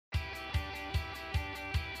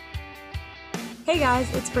Hey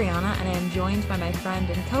guys, it's Brianna, and I am joined by my friend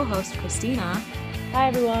and co-host Christina. Hi,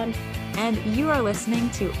 everyone. And you are listening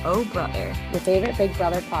to Oh Brother, Your favorite Big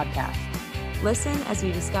Brother podcast. Listen as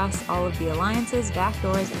we discuss all of the alliances,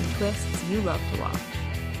 backdoors, and twists you love to watch.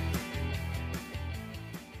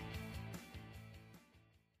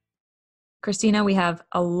 Christina, we have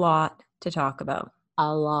a lot to talk about.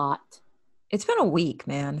 A lot. It's been a week,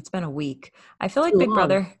 man. It's been a week. I feel like Too Big long.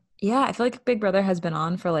 Brother... Yeah, I feel like Big Brother has been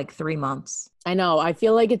on for like 3 months. I know. I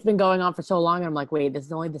feel like it's been going on for so long. And I'm like, wait, this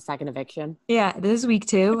is only the second eviction. Yeah, this is week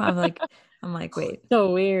 2. I'm like, wait.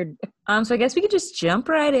 So weird. So I guess we could just jump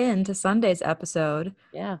right into Sunday's episode.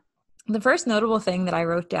 Yeah. The first notable thing that I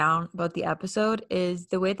wrote down about the episode is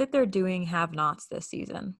the way that they're doing have-nots this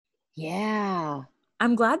season. Yeah.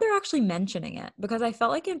 I'm glad they're actually mentioning it because I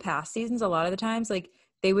felt like in past seasons, a lot of the times, like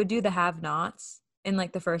they would do the have-nots in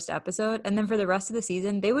like the first episode, and then for the rest of the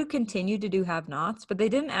season they would continue to do have-nots, but they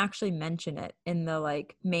didn't actually mention it in the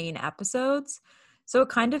like main episodes, so it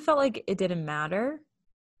kind of felt like it didn't matter.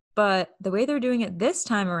 But the way they're doing it this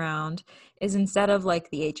time around is instead of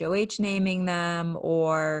like the HOH naming them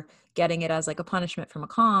or getting it as like a punishment from a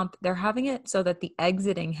comp, they're having it so that the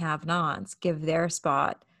exiting have-nots give their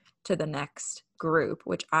spot to the next group,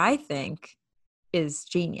 which I think is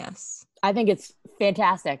genius. I think it's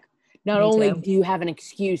fantastic. Not Me only too. do you have an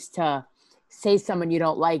excuse to say someone you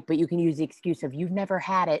don't like, but you can use the excuse of you've never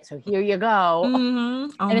had it, so here you go.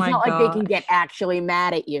 Mm-hmm. Oh And it's my not like they can gosh. get actually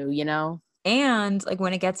mad at you, you know? And like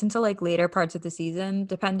when it gets into like later parts of the season,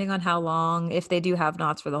 depending on how long, if they do have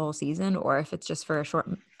knots for the whole season or if it's just for a short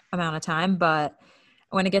amount of time, but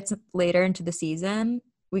when it gets later into the season,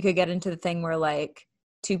 we could get into the thing where like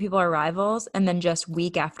two people are rivals and then just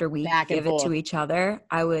week after week Back and give it to forth. each other.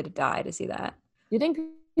 I would die to see that. You think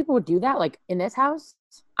people would do that, like in this house?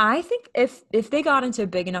 I think if they got into a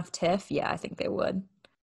big enough tiff, yeah, I think they would.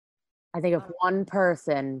 I think if one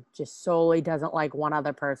person just solely doesn't like one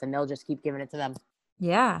other person, they'll just keep giving it to them.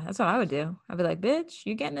 Yeah, that's what I would do. I'd be like, bitch,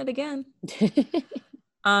 you getting it again.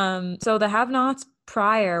 So the have-nots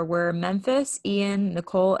prior were Memphis, Ian,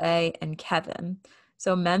 Nicole A, and Kevin.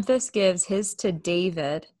 So Memphis gives his to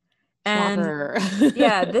David. And Shocker.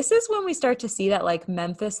 yeah, this is when we start to see that like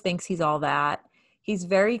Memphis thinks he's all that. He's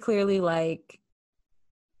very clearly like,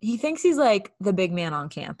 he thinks he's like the big man on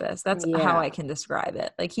campus. That's how I can describe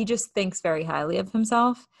it. Like he just thinks very highly of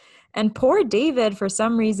himself. And poor David, for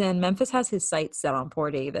some reason, Memphis has his sights set on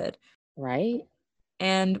poor David. Right?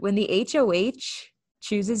 And when the HOH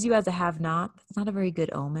chooses you as a have-not, that's not a very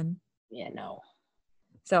good omen. Yeah, no.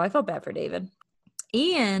 So I felt bad for David.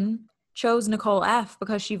 Ian chose Nicole F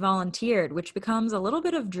because she volunteered, which becomes a little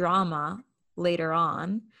bit of drama later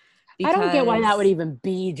on. I don't get why that would even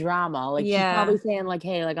be drama. Like, Yeah. she's probably saying, like,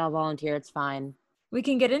 hey, like, I'll volunteer. It's fine. We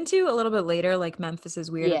can get into a little bit later, like Memphis's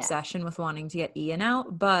weird Yeah. obsession with wanting to get Ian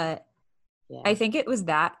out. But Yeah. I think it was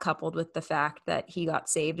that coupled with the fact that he got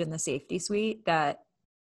saved in the safety suite that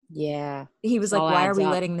Yeah. he was It like, all why are adds we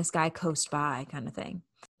up. letting this guy coast by kind of thing.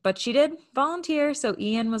 But she did volunteer. So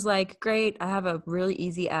Ian was like, great, I have a really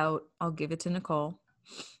easy out. I'll give it to Nicole.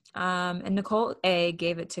 And Nicole A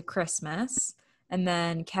gave it to Christmas. And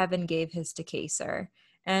then Kevin gave his to Kaser.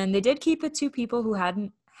 And they did keep it to people who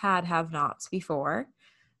hadn't had have-nots before.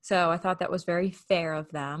 So I thought that was very fair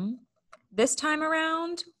of them. This time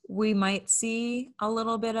around, we might see a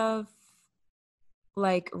little bit of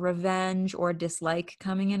like revenge or dislike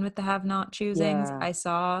coming in with the have-not choosings. Yeah. I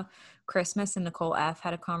saw Christmas and Nicole F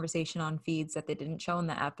had a conversation on feeds that they didn't show in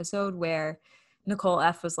the episode where Nicole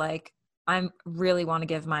F was like, I really want to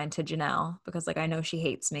give mine to Janelle because like I know she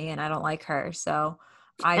hates me and I don't like her. So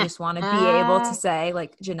I just want to be able to say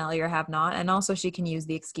like, Janelle, you're have-not. And also she can use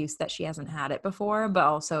the excuse that she hasn't had it before, but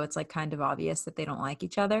also it's like kind of obvious that they don't like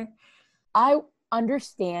each other. I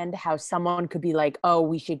understand how someone could be like, oh,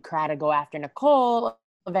 we should try to go after Nicole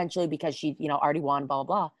eventually because she, already won, blah,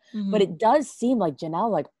 blah, blah. But it does seem like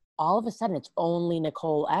Janelle, like all of a sudden it's only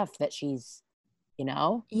Nicole F that she's,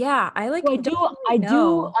 Yeah, I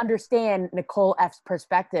do understand Nicole F's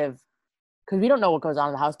perspective because we don't know what goes on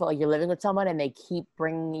in the house, but like you're living with someone and they keep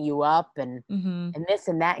bringing you up and this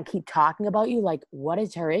and that and keep talking about you. Like, what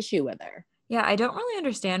is her issue with her? Yeah, I don't really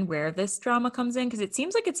understand where this drama comes in because it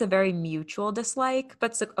seems like it's a very mutual dislike.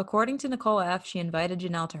 But so, according to Nicole F., she invited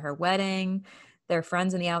Janelle to her wedding. They're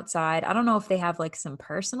friends on the outside. I don't know if they have like some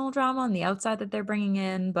personal drama on the outside that they're bringing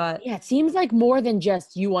in, but Yeah, it seems like more than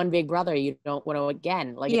just you won Big Brother. You don't want to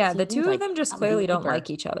again. Like, yeah, it the seems two of like them just something clearly don't deeper. like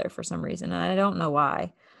each other for some reason, and I don't know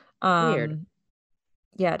why. Weird.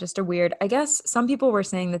 Yeah, just a weird. I guess some people were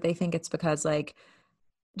saying that they think it's because like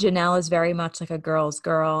Janelle is very much like a girl's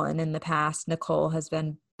girl, and in the past Nicole has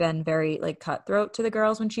been been very like cutthroat to the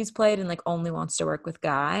girls when she's played and like only wants to work with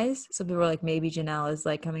guys. So people were like, maybe Janelle is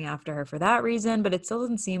like coming after her for that reason, but it still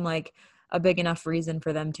doesn't seem like a big enough reason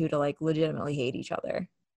for them two to like legitimately hate each other.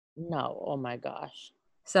 No. Oh my gosh.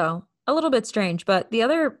 So a little bit strange. But the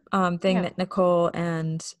other thing that Nicole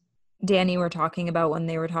and Danny were talking about when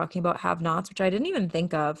they were talking about have-nots, which I didn't even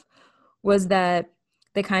think of, was that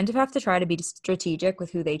they kind of have to try to be strategic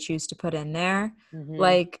with who they choose to put in there. Mm-hmm.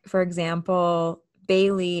 Like, for example,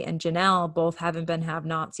 Bailey and Janelle both haven't been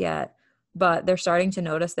have-nots yet, but they're starting to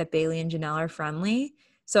notice that Bailey and Janelle are friendly.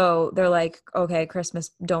 So they're like, okay,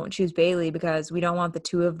 Christmas, don't choose Bailey because we don't want the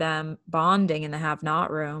two of them bonding in the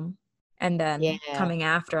have-not room and then coming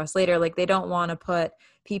after us later. Like, they don't want to put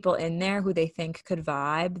people in there who they think could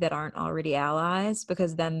vibe that aren't already allies,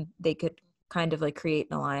 because then they could kind of like create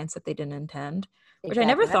an alliance that they didn't intend, which I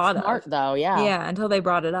never thought smart, of. though. Yeah, until they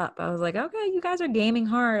brought it up. I was like, okay, you guys are gaming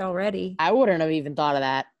hard already. I wouldn't have even thought of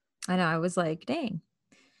that. I know. I was like, dang,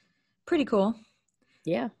 pretty cool.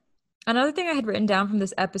 Yeah. Another thing I had written down from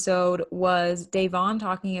this episode was Da'Vonne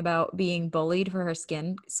talking about being bullied for her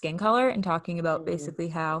skin color, and talking about basically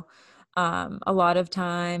how a lot of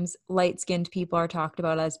times light-skinned people are talked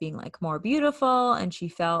about as being like more beautiful, and she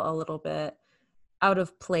felt a little bit out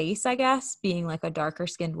of place, I guess, being like a darker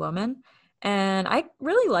skinned woman. And I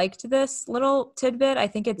really liked this little tidbit. I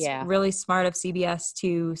think it's really smart of CBS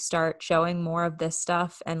to start showing more of this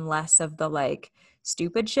stuff and less of the like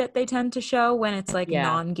stupid shit they tend to show when it's like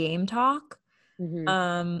non-game talk.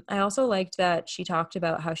 I also liked that she talked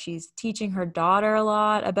about how she's teaching her daughter a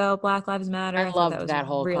lot about Black Lives Matter. I loved that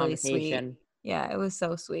whole really conversation. Sweet. Yeah, it was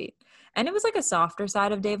so sweet. And it was like a softer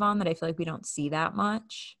side of Da'Vonne that I feel like we don't see that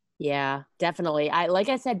much. Yeah, definitely. Like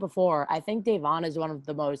I said before, I think Da'Vonne is one of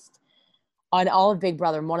the most, on all of Big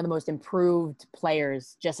Brother, one of the most improved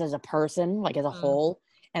players just as a person, like as a whole.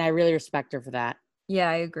 And I really respect her for that. Yeah,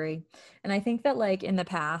 I agree. And I think that like in the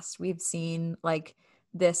past, we've seen like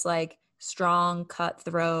this like strong,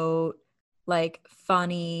 cutthroat, like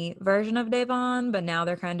funny version of Da'Vonne, but now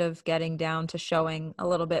they're kind of getting down to showing a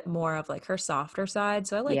little bit more of like her softer side.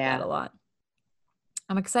 So I like that a lot.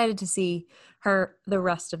 I'm excited to see her the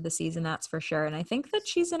rest of the season, that's for sure. And I think that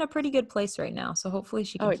she's in a pretty good place right now. So hopefully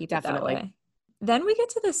she can keep it that way. Then we get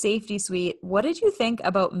to the safety suite. What did you think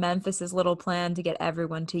about Memphis's little plan to get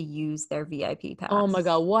everyone to use their VIP pass? Oh my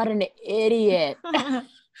God, what an idiot.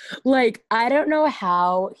 Like, I don't know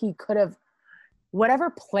how he could have, whatever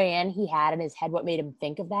plan he had in his head, what made him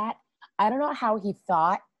think of that. I don't know how he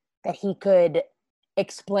thought that he could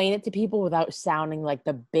explain it to people without sounding like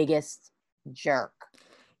the biggest jerk.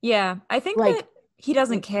 Yeah, I think like, that he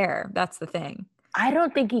doesn't care. That's the thing. I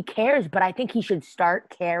don't think he cares, but I think he should start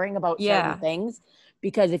caring about certain things,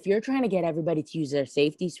 because if you're trying to get everybody to use their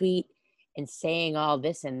safety suite and saying all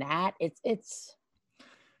this and that, it's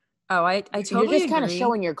Oh, I totally You're just kind of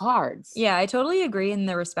showing your cards. Yeah, I totally agree in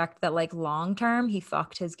the respect that like long term he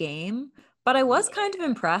fucked his game, but I was kind of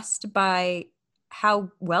impressed by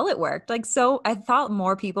how well it worked. Like, so I thought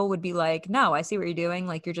more people would be like, no, I see what you're doing.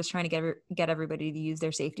 Like, you're just trying to get everybody to use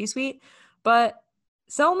their safety suite. But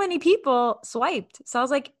so many people swiped. So I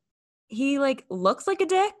was like, he like looks like a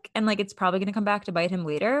dick, and like it's probably going to come back to bite him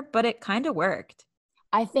later, but it kind of worked.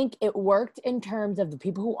 I think it worked in terms of the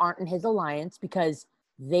people who aren't in his alliance, because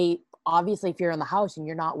they obviously, if you're in the house and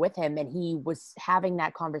you're not with him and he was having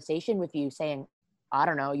that conversation with you saying, I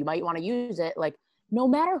don't know, you might want to use it. Like, no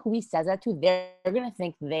matter who he says that to, they're going to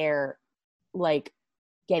think they're like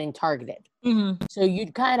getting targeted. So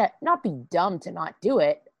you'd kind of not be dumb to not do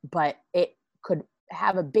it, but it could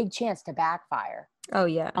have a big chance to backfire. Oh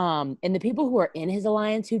yeah. And the people who are in his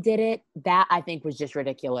alliance who did it, that I think was just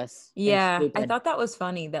ridiculous. Yeah, I thought that was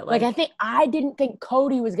funny that like I didn't think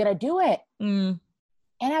Cody was gonna do it.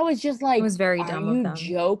 And I was just like, it was very dumb of them. Are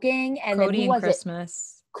you joking? And Cody then who was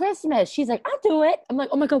Christmas. Christmas. She's like, I'll do it. I'm like,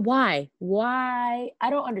 oh my God, why? Why?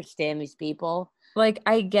 I don't understand these people. Like,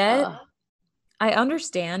 I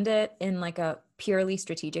understand it in like a purely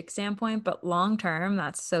strategic standpoint, but long term,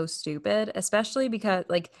 that's so stupid, especially because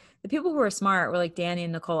like the people who were smart were like Danny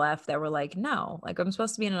and Nicole F that were like, no, like I'm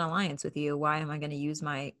supposed to be in an alliance with you. Why am I going to use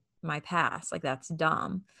my pass? Like, that's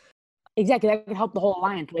dumb. Exactly. That could help the whole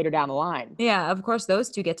alliance later down the line. Yeah, of course, those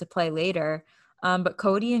two get to play later. But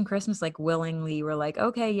Cody and Christmas like willingly were like,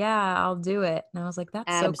 okay, yeah, I'll do it. And I was like,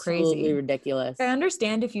 that's so crazy. Absolutely ridiculous. I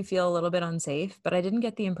understand if you feel a little bit unsafe, but I didn't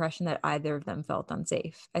get the impression that either of them felt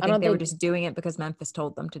unsafe. I think they were just doing it because Memphis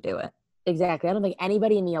told them to do it. Exactly. I don't think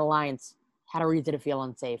anybody in the alliance had a reason to feel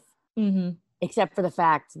unsafe. Except for the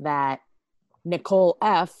fact that Nicole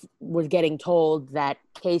F was getting told that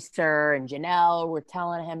Kaser and Janelle were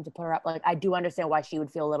telling him to put her up. Like, I do understand why she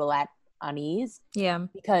would feel a little at unease. Yeah.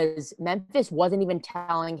 Because Memphis wasn't even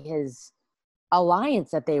telling his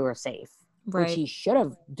alliance that they were safe, which Right. he should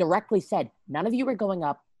have directly said, none of you are going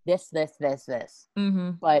up, this.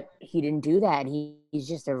 Mm-hmm. But he didn't do that. He's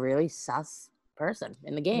just a really sus person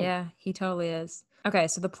in the game. Yeah, he totally is. Okay,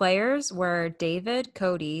 so the players were David,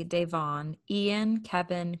 Cody, Davon, Ian,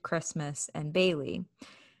 Kevin, Christmas, and Bailey. It's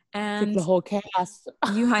like And the whole cast.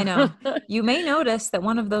 I know. You may notice that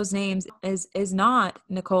one of those names is not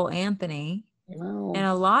Nicole Anthony. No. And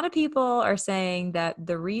a lot of people are saying that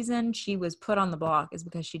the reason she was put on the block is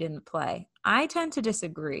because she didn't play. I tend to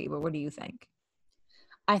disagree, but what do you think?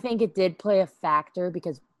 I think it did play a factor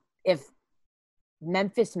because if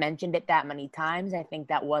Memphis mentioned it that many times, I think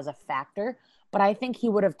that was a factor. But I think he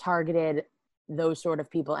would have targeted those sort of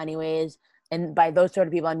people anyways. And by those sort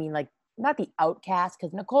of people, I mean like not the outcast,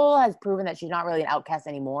 because Nicole has proven that she's not really an outcast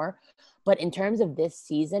anymore. But in terms of this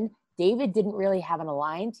season, David didn't really have an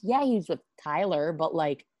alliance. Yeah, he was with Tyler, but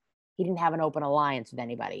like he didn't have an open alliance with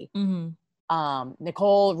anybody. Mm-hmm.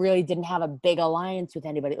 Nicole really didn't have a big alliance with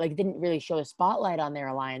anybody. Like, didn't really show a spotlight on their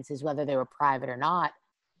alliances, whether they were private or not.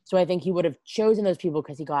 So I think he would have chosen those people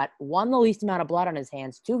because he got, one, the least amount of blood on his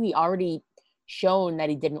hands. Two, he already shown that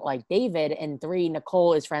he didn't like David. And three,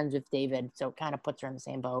 Nicole is friends with David. So it kind of puts her in the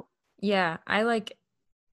same boat. Yeah, I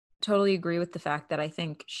totally agree with the fact that I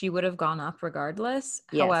think she would have gone up regardless.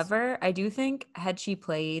 Yes. However, I do think had she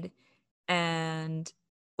played and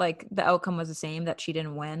like the outcome was the same, that she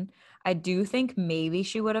didn't win, I do think maybe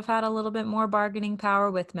she would have had a little bit more bargaining power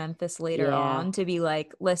with Memphis later on to be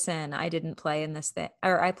like, listen, I didn't play in this thing,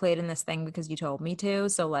 or I played in this thing because you told me to.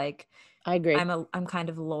 So like, I agree. I'm kind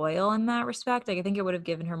of loyal in that respect. Like I think it would have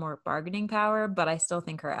given her more bargaining power, but I still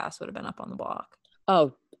think her ass would have been up on the block.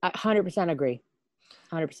 Oh, I 100% agree.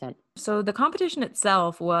 100%. So the competition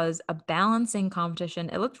itself was a balancing competition.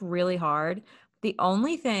 It looked really hard. The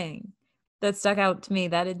only thing that stuck out to me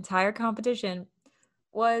that entire competition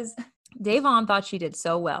was Davon thought she did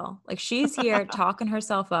so well. Like she's here talking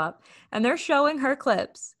herself up and they're showing her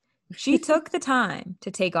clips. She took the time to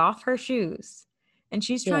take off her shoes and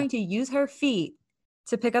she's trying to use her feet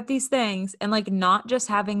to pick up these things and like not just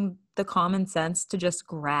having the common sense to just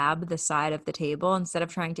grab the side of the table instead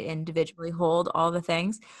of trying to individually hold all the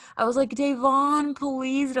things. I was like, Davon,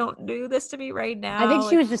 please don't do this to me right now. I think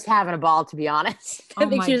she was just having a ball, to be honest. I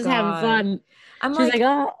think she was having fun. I'm She's like,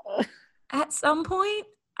 oh. At some point,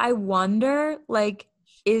 I wonder, like,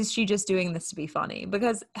 is she just doing this to be funny?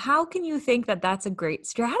 Because how can you think that that's a great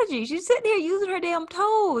strategy? She's sitting here using her damn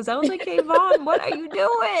toes. I was like, Davon, what are you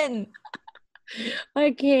doing?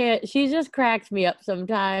 I can't. She just cracks me up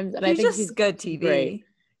sometimes. And I think she's good TV. Great.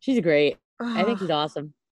 She's great. I think she's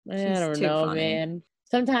awesome. I don't know, funny. Man.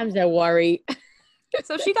 Sometimes I worry.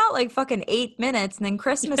 So she got like fucking 8 minutes and then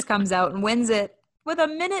Christmas comes out and wins it with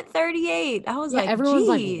 1:38. I was like, everyone's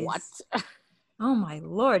geez. like, what? Oh my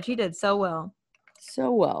Lord, she did so well.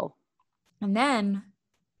 So well. And then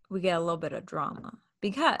we get a little bit of drama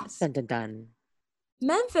because dun, dun, dun.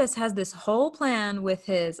 Memphis has this whole plan with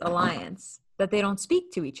his alliance that they don't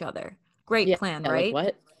speak to each other. Great plan, right?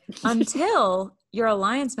 Like what? Until your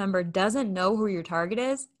alliance member doesn't know who your target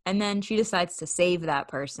is, and then she decides to save that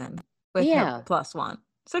person with her +1.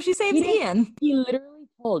 So she saves Ian. He literally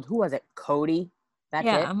told, who was it? Cody? That's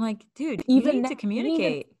it? I'm like, dude, you need to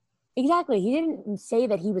communicate. Exactly. He didn't say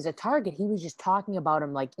that he was a target. He was just talking about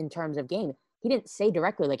him like in terms of game. He didn't say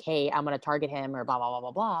directly like, hey, I'm going to target him or blah, blah,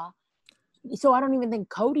 blah, blah, blah. So I don't even think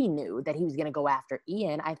Cody knew that he was going to go after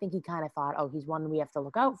Ian. I think he kind of thought, oh, he's one we have to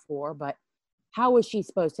look out for. But how was she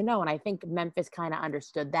supposed to know? And I think Memphis kind of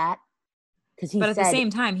understood that. But at the same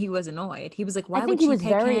time, he was annoyed. He was like, why would she pick him? I think he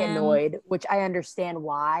was very annoyed, which I understand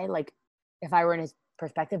why, like, if I were in his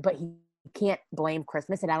perspective. But he can't blame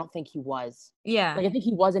Christmas, and I don't think he was. Yeah. Like, I think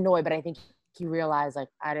he was annoyed, but I think he realized, like,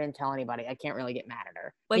 I didn't tell anybody. I can't really get mad at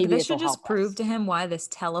her. Like, maybe this should just prove to him why this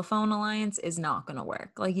telephone alliance is not going to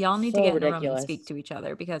work. Like, y'all need to get in a room and speak to each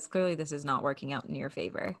other because clearly this is not working out in your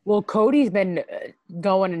favor. Well, Cody's been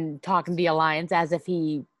going and talking to the alliance as if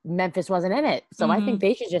Memphis wasn't in it. So I think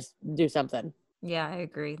they should just do something. Yeah, I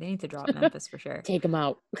agree. They need to drop Memphis for sure. Take him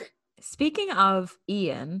out. Speaking of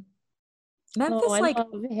Ian, Memphis, love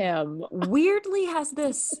him. weirdly has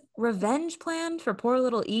this revenge plan for poor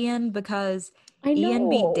little Ian because Ian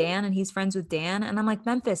beat Dan and he's friends with Dan. And I'm like,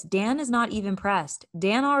 Memphis, Dan is not even pressed.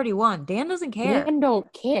 Dan already won. Dan doesn't care. Dan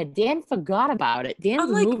don't care. Dan forgot about it.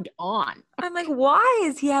 Dan moved on. I'm like, why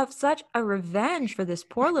does he have such a revenge for this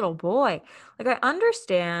poor little boy? Like, I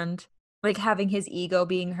understand, like, having his ego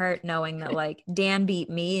being hurt, knowing that, like, Dan beat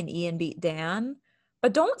me and Ian beat Dan.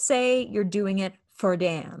 But don't say you're doing it for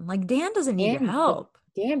Dan. Like, Dan doesn't need your help.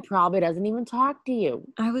 Dan probably doesn't even talk to you.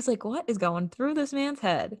 I was like, what is going through this man's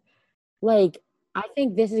head? Like, I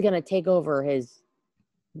think this is gonna take over his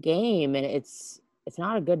game, and it's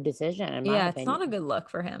not a good decision in my Yeah, it's not a opinion. good look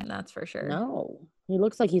for him, that's for sure. No, he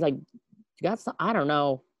looks like he's like got some. I don't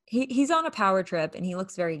know. He's on a power trip and he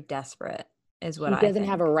looks very desperate, is what He I doesn't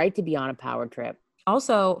have think. a right to be on a power trip.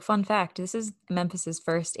 Also, fun fact, this is Memphis's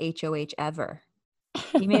first HOH ever.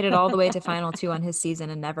 He made it all the way to final two on his season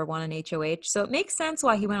and never won an HOH. So it makes sense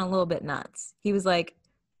why he went a little bit nuts. He was like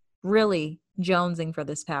really jonesing for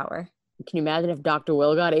this power. Can you imagine if Dr.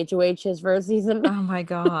 Will got HOH his first season? Oh my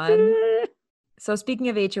God. So speaking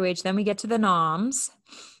of HOH, then we get to the noms.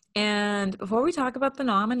 And before we talk about the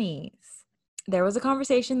nominees, there was a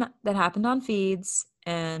conversation that happened on feeds.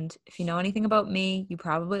 And if you know anything about me, you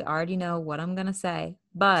probably already know what I'm going to say.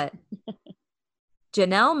 But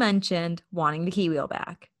Janelle mentioned wanting the key wheel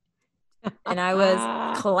back. And I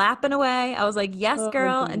was clapping away. I was like, yes, Oh,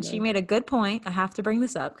 girl. And she goodness. made a good point. I have to bring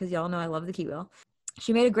this up because y'all know I love the key wheel.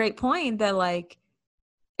 She made a great point that, like,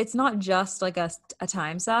 it's not just like a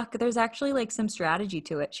time suck. There's actually like some strategy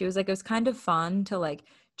to it. She was like, it was kind of fun to like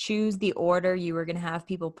choose the order you were going to have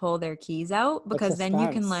people pull their keys out, Like because then you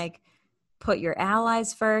can suspense. like put your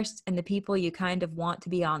allies first and the people you kind of want to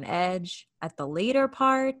be on edge at the later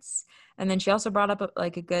parts. And then she also brought up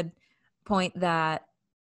like a good point that,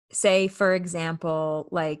 say for example,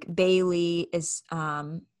 like Bailey is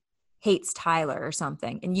hates Tyler or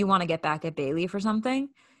something and you want to get back at Bailey for something,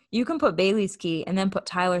 you can put Bailey's key and then put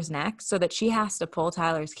Tyler's next so that she has to pull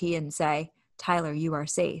Tyler's key and say, Tyler, you are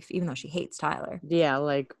safe, even though she hates Tyler. Yeah,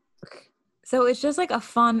 like So it's just like a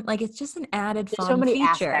fun, like it's just an added there's so fun many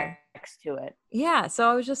feature. aspects to it. Yeah. So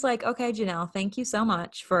I was just like, okay, Janelle, thank you so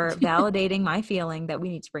much for validating my feeling that we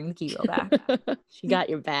need to bring the key wheel back. She got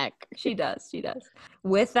your back. She does. She does.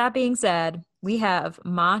 With that being said, we have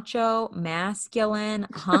macho, masculine,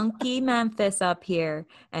 hunky Memphis up here.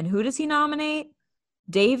 And who does he nominate?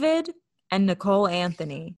 David and Nicole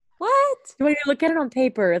Anthony. What? When you look at it on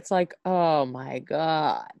paper, it's like, oh my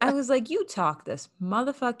God. I was like, you talk this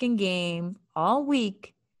motherfucking game all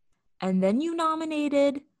week, and then you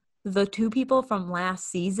nominated the two people from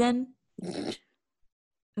last season.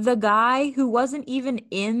 The guy who wasn't even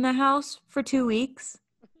in the house for 2 weeks.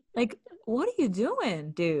 Like, what are you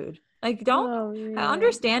doing, dude? Like, don't. Oh, I man.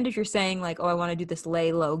 understand if you're saying like, oh, I want to do this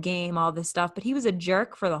lay low game, all this stuff, but he was a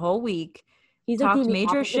jerk for the whole week. He's like Talked doing the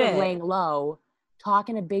major opposite of shit. laying low,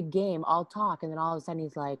 talking a big game, all talk, and then all of a sudden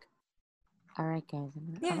he's like, all right, guys,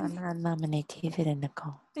 I'm gonna nominate David and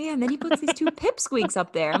Nicole. Yeah, and then he puts these two pipsqueaks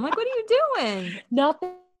up there. I'm like, what are you doing?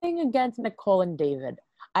 Nothing against Nicole and David.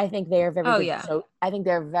 I think they are very good. Yeah. So I think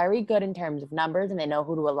they're very good in terms of numbers and they know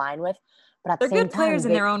who to align with. But at They're the same good players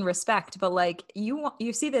time, in their own respect, but like you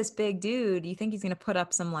see this big dude, you think he's gonna put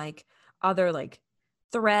up some like other like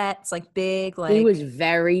threats, like big like he was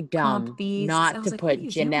very comp dumb beasts. I not was to like, what are put you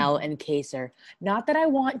Janelle doing? and Kaser. Not that I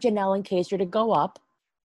want Janelle and Kaser to go up.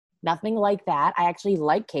 Nothing like that. I actually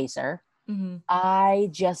like Kaser. Mm-hmm. I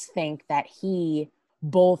just think that he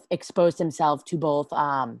both exposed himself to both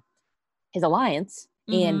his alliance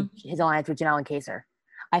and his alliance with Janelle and Kaser.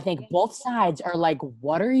 I think both sides are like,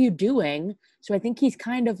 what are you doing? So I think he's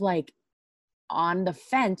kind of like on the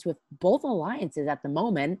fence with both alliances at the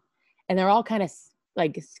moment. And they're all kind of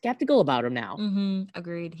like skeptical about him now.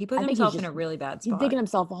 Agreed. He put I think he's himself in just, a really bad he's spot. digging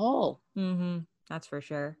himself a hole. That's for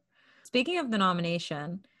sure. Speaking of the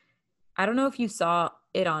nomination, I don't know if you saw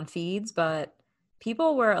it on feeds, but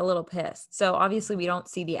people were a little pissed. So obviously we don't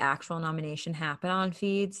see the actual nomination happen on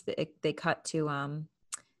feeds. They cut to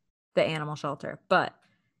the animal shelter. But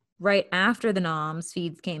right after the noms,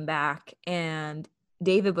 feeds came back and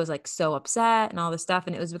David was like so upset and all this stuff.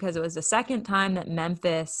 And it was because it was the second time that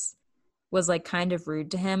Memphis was like kind of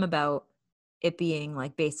rude to him about it being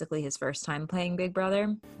like basically his first time playing Big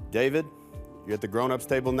Brother. David, you're at the grown-ups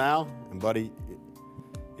table now, and buddy,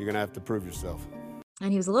 you're gonna have to prove yourself.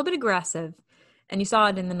 And he was a little bit aggressive. And you saw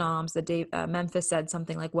it in the noms that Memphis said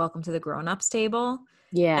something like, welcome to the grown-ups table.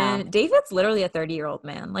 Yeah. And David's literally a 30-year-old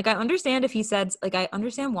man. Like, I understand if he said, like, I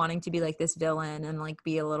understand wanting to be like this villain and like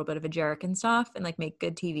be a little bit of a jerk and stuff and like make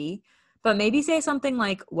good TV. But maybe say something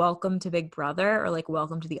like, welcome to Big Brother or like,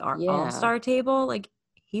 welcome to the All-Star table. Like,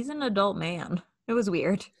 he's an adult man. It was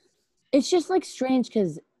weird. It's just like strange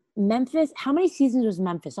because Memphis, how many seasons was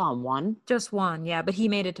Memphis on? One? Just one, yeah. But he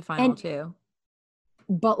made it to final two.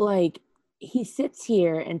 But like, he sits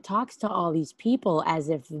here and talks to all these people as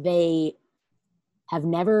if they have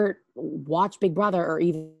never watched Big Brother or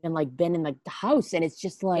even like been in like the house. And it's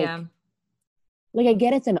just like, like I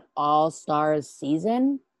get it's an all-stars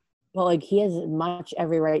season, Well, like he has as much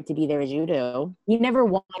every right to be there as you do. He never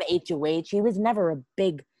won HOH. He was never a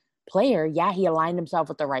big player. Yeah, he aligned himself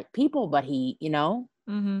with the right people, but he,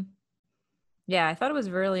 Mm-hmm. Yeah, I thought it was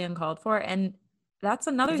really uncalled for. And that's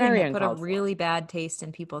another thing very that put a uncalled for. really bad taste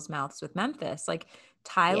in people's mouths with Memphis. Like Yeah.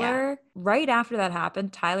 Tyler, right after that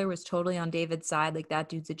happened, Tyler was totally on David's side. Like that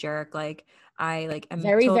dude's a jerk. Like I like am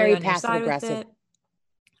Very, totally very on your side with passive-aggressive. it.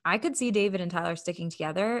 I could see David and Tyler sticking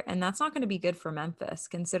together, and that's not going to be good for Memphis,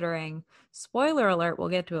 considering, spoiler alert, we'll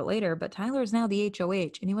get to it later, but Tyler is now the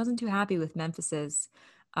HOH, and he wasn't too happy with Memphis's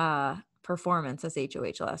performance as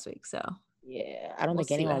HOH last week. So Yeah, I don't we'll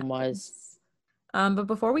think see what anyone was. happens. But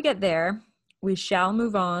before we get there, we shall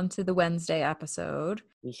move on to the Wednesday episode.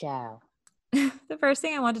 We shall. The first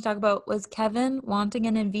thing I wanted to talk about was Kevin wanting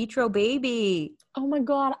an in vitro baby. Oh my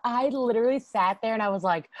God, I literally sat there and I was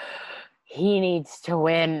like, he needs to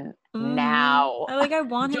win now. I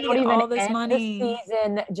want him to Don't get even all this end money. the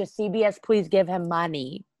season. Just CBS, please give him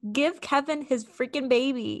money. Give Kevin his freaking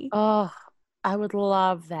baby. Oh, I would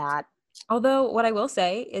love that. Although what I will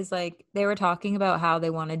say is like they were talking about how they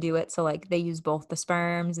want to do it. So like they use both the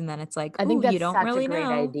sperms and then it's like, I think ooh, that's you don't such really a great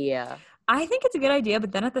know. idea. I think it's a good idea.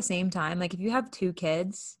 But then at the same time, like if you have two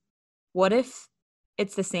kids, what if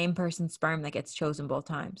it's the same person's sperm that gets chosen both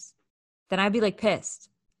times? Then I'd be like pissed.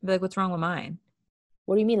 I'd be like, what's wrong with mine?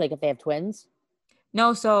 What do you mean? Like if they have twins?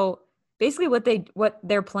 No, so basically what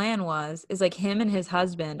their plan was is like him and his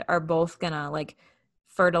husband are both gonna like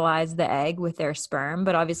fertilize the egg with their sperm,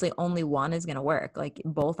 but obviously only one is gonna work. Like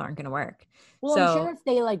both aren't gonna work. Well, So I'm sure if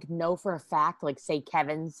they like know for a fact, like say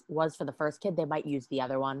Kevin's was for the first kid, they might use the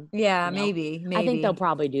other one. yeah, you know? maybe. I think they'll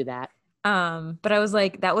probably do that. But I was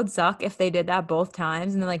like, that would suck if they did that both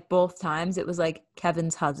times. And then like both times it was like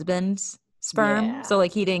Kevin's husband's sperm. Yeah. So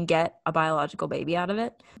like he didn't get a biological baby out of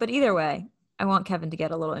it. But either way, I want Kevin to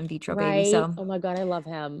get a little in vitro baby. So Oh my God, I love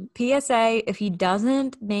him. PSA, if he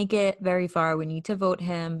doesn't make it very far, we need to vote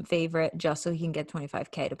him favorite just so he can get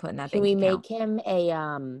 25K to put in that Can bank we account. make him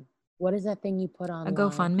a what is that thing you put on A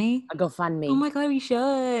GoFundMe? A GoFundMe. Oh my God, we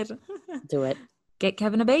should. Do it. Get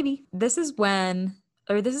Kevin a baby. This is the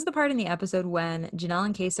part in the episode when Janelle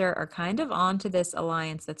and Kaysar are kind of onto this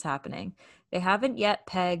alliance that's happening. They haven't yet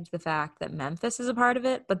pegged the fact that Memphis is a part of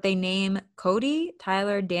it, but they name Cody,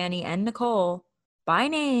 Tyler, Danny, and Nicole by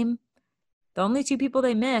name. The only two people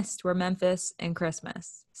they missed were Memphis and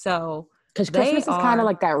Christmas. So because Christmas is kind of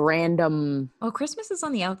like that random. Well, Christmas is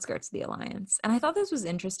on the outskirts of the alliance. And I thought this was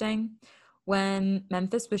interesting when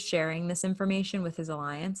Memphis was sharing this information with his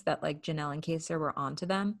alliance that like Janelle and Kaysar were onto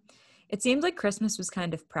them. It seemed like Christmas was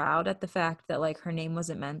kind of proud at the fact that like her name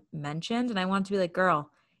wasn't mentioned. And I wanted to be like, girl,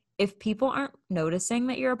 if people aren't noticing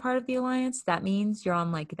that you're a part of the alliance, that means you're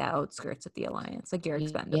on like the outskirts of the alliance. Like you're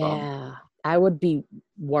expendable. Yeah, I would be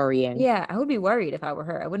worrying. Yeah, I would be worried if I were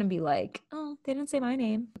her. I wouldn't be like, oh, they didn't say my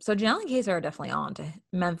name. So Janelle and Kaysar are definitely on to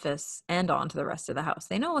Memphis and on to the rest of the house.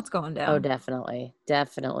 They know what's going down. Oh, definitely.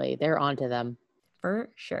 Definitely. They're onto them. For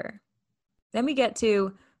sure. Then we get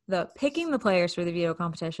to the picking the players for the veto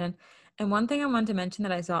competition. And one thing I wanted to mention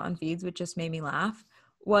that I saw on feeds, which just made me laugh,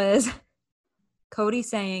 was Cody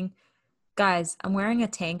saying, guys, I'm wearing a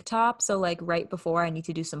tank top. So like right before I need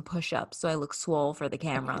to do some push-ups so I look swole for the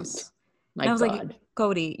cameras. My and I was God. like,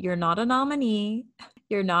 Cody, you're not a nominee.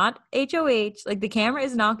 You're not HOH. Like the camera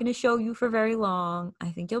is not going to show you for very long. I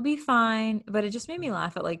think you'll be fine. But it just made me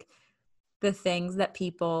laugh at like the things that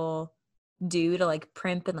people do to like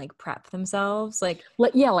primp and like prep themselves. Like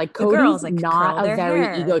Cody's like, not a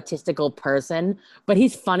very egotistical person, but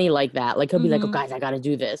he's funny like that. Like he'll be like, oh guys, I gotta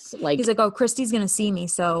do this. Like he's like, oh, Christy's gonna see me,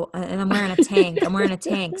 so and I'm wearing a tank.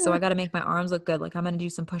 So I gotta make my arms look good. Like I'm gonna do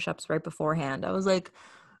some push-ups right beforehand. I was like,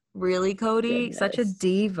 really, Cody? Goodness. Such a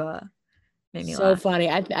diva. Made me so laugh. Funny.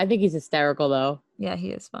 I think he's hysterical though. Yeah, he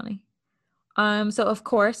is funny. So of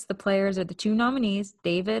course the players are the two nominees,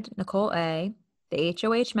 David, Nicole A, the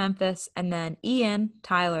HOH Memphis, and then Ian,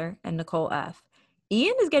 Tyler, and Nicole F.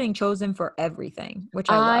 Ian is getting chosen for everything, which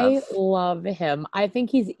I love. I love him. I think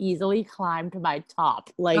he's easily climbed my top.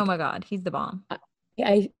 Like, oh my God, he's the bomb.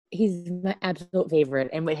 He's my absolute favorite.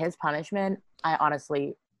 And with his punishment, I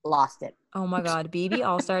honestly lost it. Oh my God, BB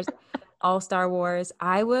All-Stars, All-Star Wars.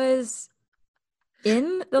 I was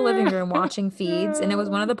in the living room watching feeds, and it was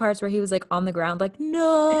one of the parts where he was like on the ground, like,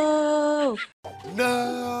 no.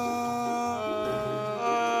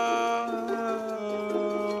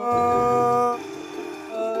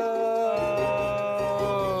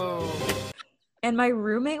 And my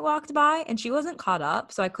roommate walked by and she wasn't caught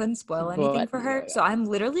up, so I couldn't spoil anything for her. So I'm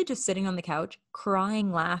literally just sitting on the couch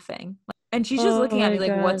crying, laughing. And she's just looking at me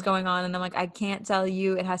like, what's going on? And I'm like, I can't tell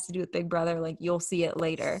you. It has to do with Big Brother. Like, you'll see it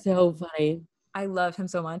later. So funny. I love him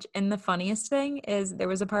so much. And the funniest thing is there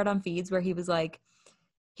was a part on feeds where he's like,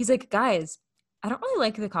 guys, I don't really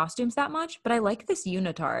like the costumes that much, but I like this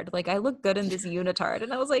unitard. Like, I look good in this unitard.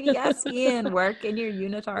 And I was like, yes, Ian, work in your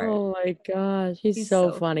unitard. Oh my gosh, he's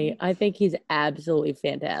so funny. I think he's absolutely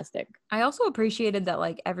fantastic. I also appreciated that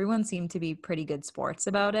like everyone seemed to be pretty good sports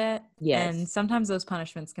about it. Yes. And sometimes those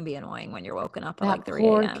punishments can be annoying when you're woken up at That like 3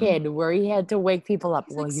 poor a.m. kid where he had to wake people up.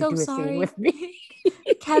 He's Will like, you so do a sorry. scene with me?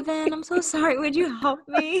 Kevin, I'm so sorry. Would you help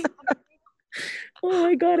me? Oh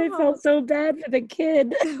my God, I felt so bad for the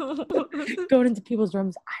kid. Going into people's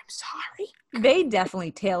rooms, I'm sorry. They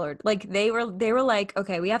definitely tailored. Like they were like,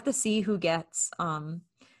 okay, we have to see who gets the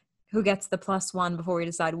 +1 before we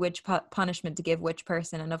decide which punishment to give which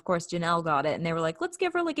person. And of course, Janelle got it. And they were like, let's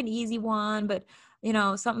give her like an easy one, but you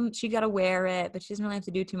know, something, she got to wear it, but she doesn't really have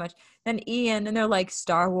to do too much. Then Ian, and they're like,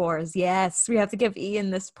 Star Wars. Yes, we have to give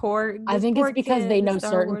Ian this poor I think it's because they know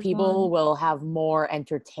Star certain Wars people one. will have more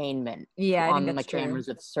entertainment on the cameras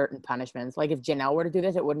with certain punishments. Like if Janelle were to do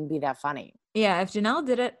this, it wouldn't be that funny. Yeah, if Janelle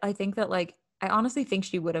did it, I think that like, I honestly think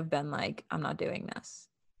she would have been like, I'm not doing this.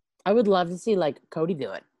 I would love to see like Cody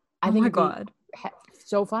do it. I think it'd be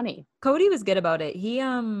so funny. Cody was good about it.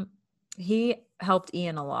 He helped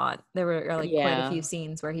Ian a lot. There were like quite a few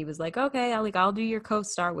scenes where he was like, okay, I'll do your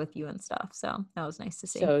co-star with you and stuff. So that was nice to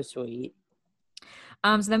see. So sweet.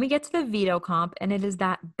 So then we get to the veto comp, and it is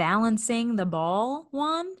that balancing the ball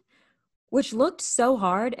one, which looked so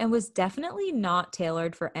hard and was definitely not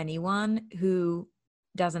tailored for anyone who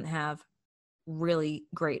doesn't have really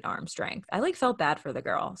great arm strength. I like felt bad for the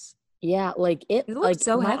girls. Yeah, like it looked like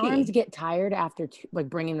so my heavy. arms get tired after like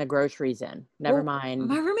bringing the groceries in. Never mind.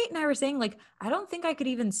 My roommate and I were saying like, I don't think I could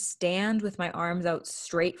even stand with my arms out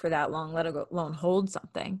straight for that long, let alone hold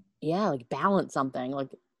something. Yeah, like balance something. Like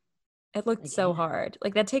it looked so hard.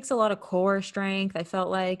 Like that takes a lot of core strength, I felt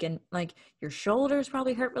like, and like your shoulders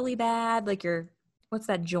probably hurt really bad. Like what's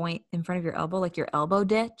that joint in front of your elbow? Like your elbow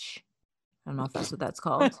ditch. I don't know if that's what that's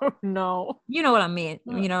called. No. You know what I mean.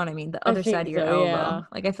 You know what I mean? The other side of your elbow. Yeah.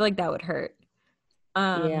 Like I feel like that would hurt.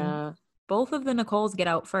 Yeah. Both of the Nicoles get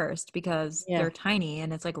out first because they're tiny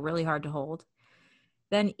and it's like really hard to hold.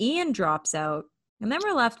 Then Ian drops out, and then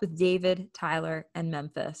we're left with David, Tyler, and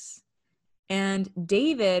Memphis. And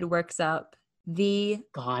David works up the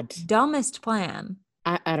dumbest plan.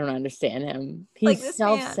 I don't understand him. He like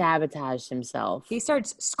self-sabotaged himself. He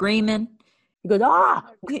starts screaming. He goes, ah!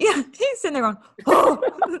 Yeah, he's sitting there going, oh!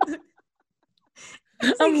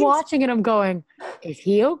 I'm watching and I'm going, is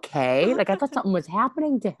he okay? Like, I thought something was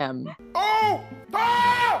happening to him. Oh!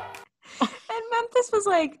 Ah! And Memphis was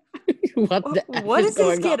like, what is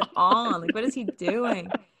this kid on? Like, what is he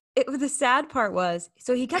doing? The sad part was,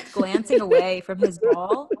 so he kept glancing away from his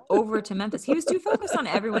ball over to Memphis. He was too focused on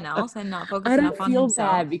everyone else and not focused enough on himself. I don't feel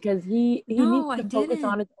bad because he needs to focus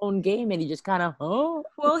on his own game, and he just kind of,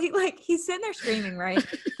 Well, he's sitting there screaming, right?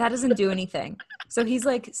 That doesn't do anything. So he's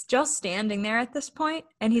like just standing there at this point,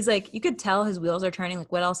 and he's like, you could tell his wheels are turning.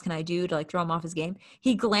 Like, what else can I do to like throw him off his game?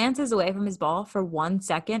 He glances away from his ball for 1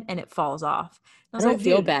 second, and it falls off. I don't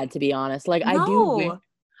feel bad, to be honest. Like, no.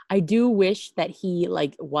 I do wish that he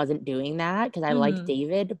like wasn't doing that because I like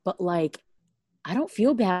David, but like I don't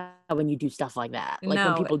feel bad when you do stuff like that. Like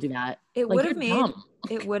when people do that. It would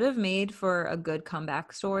have made for a good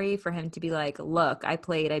comeback story for him to be like, look, I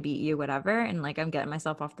played, I beat you, whatever, and like I'm getting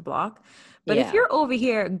myself off the block. But if you're over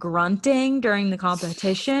here grunting during the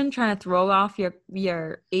competition, trying to throw off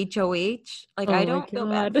your HOH, like I don't feel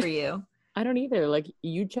bad for you. I don't either. Like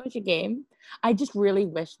you chose your game. I just really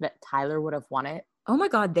wish that Tyler would have won it. Oh my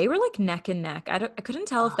God, they were like neck and neck. I couldn't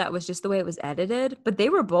tell if that was just the way it was edited, but they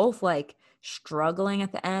were both like struggling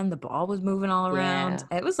at the end. The ball was moving all around.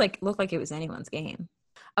 It was like, looked like it was anyone's game.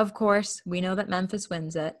 Of course, we know that Memphis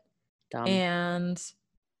wins it. Dumb. And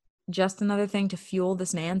just another thing to fuel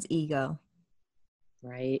this man's ego.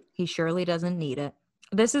 Right. He surely doesn't need it.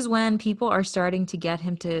 This is when people are starting to get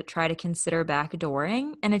him to try to consider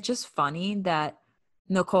backdooring. And it's just funny that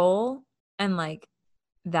Nicole and like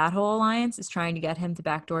that whole alliance is trying to get him to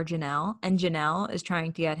backdoor Janelle, and Janelle is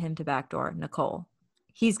trying to get him to backdoor Nicole.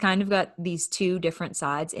 He's kind of got these two different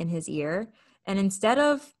sides in his ear, and instead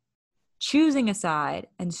of choosing a side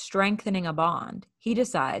and strengthening a bond, he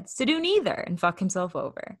decides to do neither and fuck himself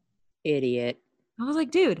over. Idiot. I was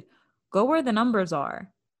like, dude, go where the numbers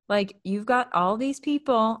are. Like, you've got all these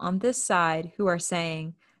people on this side who are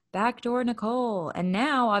saying, backdoor Nicole. And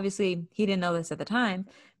now, obviously, he didn't know this at the time,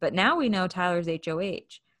 but now we know Tyler's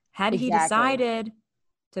HOH. Had he decided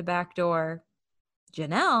to backdoor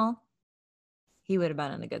Janelle, he would have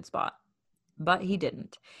been in a good spot. But he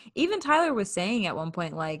didn't. Even Tyler was saying at one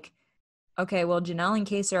point, like, okay, well, Janelle and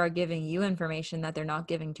Kaser are giving you information that they're not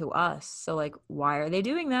giving to us. So, like, why are they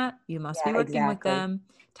doing that? You must be Yeah, working with exactly. them.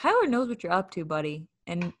 Tyler knows what you're up to, buddy.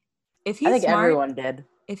 And if I he's think smart, everyone did.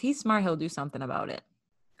 he'll do something about it.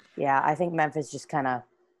 Yeah, I think Memphis just kind of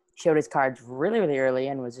showed his cards really, really early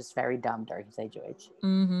and was just very dumb during his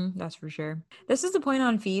HOH. That's for sure. This is the point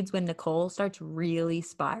on feeds when Nicole starts really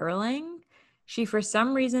spiraling. She, for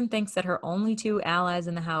some reason, thinks that her only two allies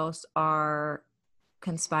in the house are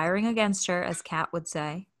conspiring against her, as Kat would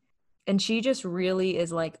say. And she just really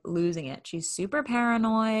is like losing it. She's super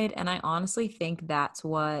paranoid. And I honestly think that's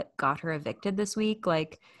what got her evicted this week.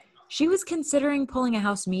 Like, she was considering pulling a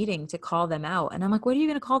house meeting to call them out. And I'm like, what are you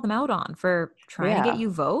going to call them out on? For trying to get you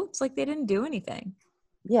votes? Like, they didn't do anything.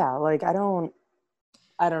 Yeah, like I don't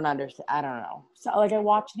understand. I don't know. So like I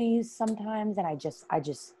watch these sometimes and I just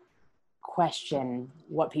question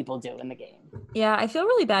what people do in the game. Yeah, I feel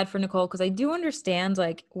really bad for Nicole because I do understand,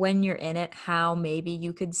 like, when you're in it, how maybe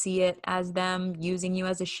you could see it as them using you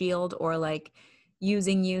as a shield or like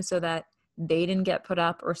using you so that they didn't get put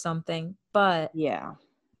up or something. But Yeah.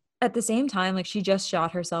 at the same time, like, she just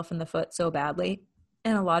shot herself in the foot so badly.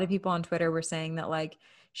 And a lot of people on Twitter were saying that, like,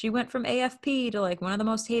 she went from AFP to like one of the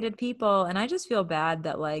most hated people. And I just feel bad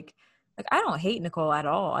that like I don't hate Nicole at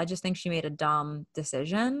all. I just think she made a dumb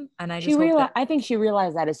decision. And I just hope that, I think she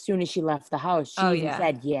realized that as soon as she left the house. She oh, even yeah.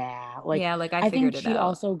 said, yeah. Like, Yeah, like I I figured think it she out.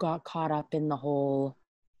 also got caught up in the whole,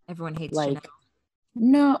 Everyone hates like, Janelle.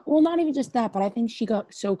 no, well, not even just that, but I think she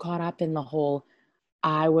got so caught up in the whole,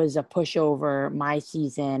 I was a pushover my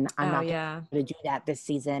season. I'm Oh, not yeah. going to do that this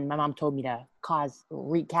season. My mom told me to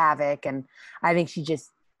wreak havoc. And I think she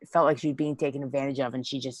just felt like she was being taken advantage of and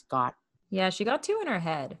she just got. Yeah, she got two in her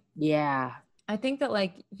head. Yeah. I think that,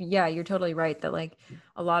 like, yeah, you're totally right that like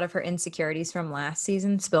a lot of her insecurities from last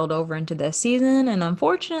season spilled over into this season. And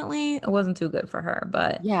unfortunately, it wasn't too good for her.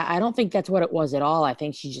 But yeah, I don't think that's what it was at all. I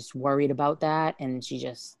think she just worried about that and she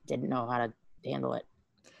just didn't know how to handle it.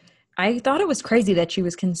 I thought it was crazy that she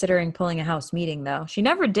was considering pulling a house meeting, though. She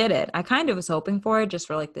never did it. I kind of was hoping for it just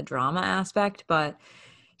for like the drama aspect, but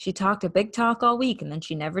she talked a big talk all week and then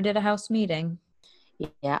she never did a house meeting.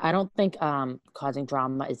 Yeah, I don't think causing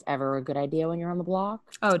drama is ever a good idea when you're on the block.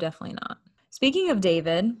 Oh, definitely not. Speaking of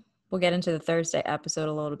David, we'll get into the Thursday episode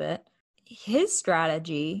a little bit. His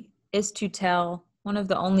strategy is to tell one of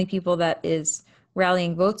the only people that is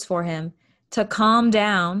rallying votes for him to calm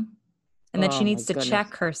down and that she needs to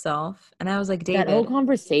check herself. And I was like, David, that whole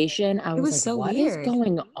conversation, I was like, so what weird. is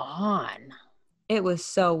going on? It was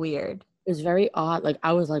so weird. It was very odd. Like,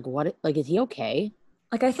 I was like, what? Like, is he okay?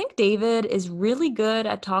 Like, I think David is really good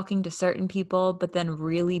at talking to certain people, but then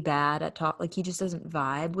really bad at like he just doesn't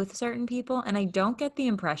vibe with certain people. And I don't get the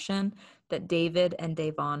impression that David and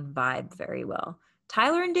Davon vibe very well.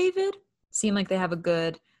 Tyler and David seem like they have a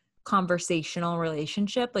good conversational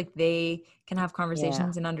relationship. Like they can have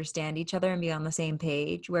conversations and understand each other and be on the same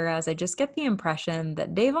page. Whereas I just get the impression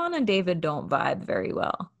that Davon and David don't vibe very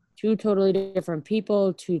well. Two totally different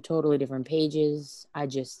people, two totally different pages.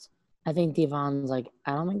 I think Devon's like,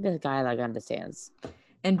 I don't think this guy like understands.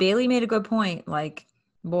 And Bailey made a good point. Like,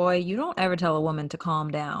 boy, you don't ever tell a woman to calm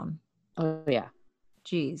down. Oh, yeah.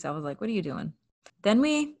 Jeez, I was like, what are you doing? Then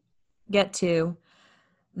we get to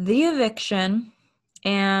the eviction.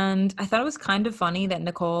 And I thought it was kind of funny that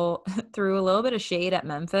Nicole threw a little bit of shade at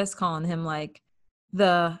Memphis, calling him like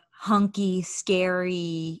the hunky,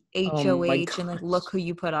 scary HOH and like, look who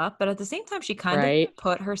you put up. But at the same time, she kind of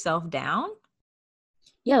put herself down.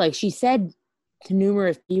 Yeah, like she said to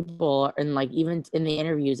numerous people and like even in the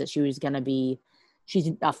interviews that she was going to be,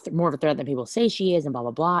 she's more of a threat than people say she is and blah,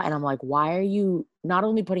 blah, blah. And I'm like, why are you not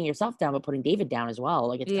only putting yourself down, but putting David down as well?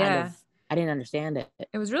 Like it's kind of, I didn't understand it.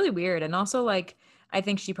 It was really weird. And also like, I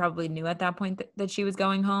think she probably knew at that point that she was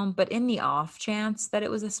going home, but in the off chance that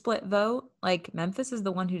it was a split vote, like Memphis is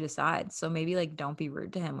the one who decides. So maybe like, don't be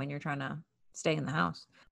rude to him when you're trying to stay in the house.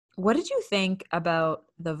 What did you think about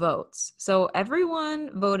the votes? So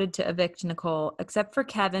everyone voted to evict Nicole except for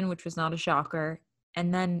Kevin, which was not a shocker.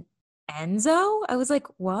 And then Enzo? I was like,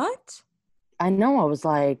 what? I know. I was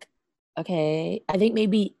like, okay. I think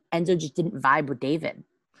maybe Enzo just didn't vibe with David.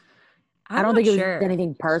 I don't think it was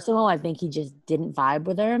anything personal. I think he just didn't vibe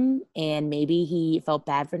with him. And maybe he felt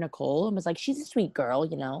bad for Nicole and was like, she's a sweet girl,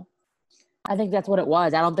 you know? I think that's what it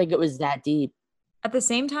was. I don't think it was that deep. At the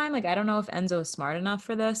same time, like, I don't know if Enzo is smart enough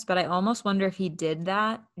for this, but I almost wonder if he did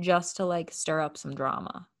that just to, like, stir up some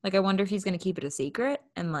drama. Like, I wonder if he's going to keep it a secret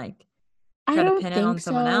and, like, try to pin it on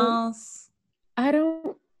someone else. I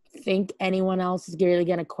don't think anyone else is really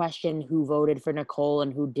going to question who voted for Nicole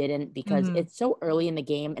and who didn't because it's so early in the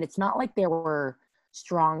game. And it's not like there were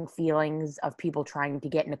strong feelings of people trying to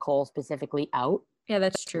get Nicole specifically out. Yeah,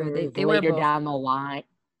 that's true. Whereas They were later both down the line,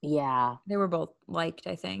 yeah. they were both liked,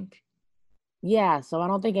 I think. Yeah, so I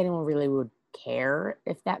don't think anyone really would care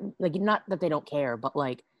if that, like, not that they don't care, but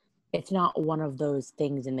like, it's not one of those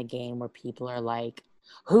things in the game where people are like,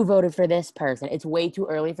 who voted for this person? It's way too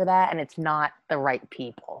early for that, and it's not the right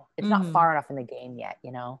people. It's not far enough in the game yet,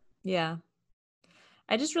 you know? Yeah.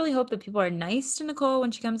 I just really hope that people are nice to Nicole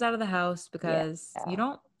when she comes out of the house, because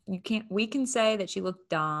we can say that she looked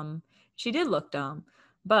dumb. She did look dumb,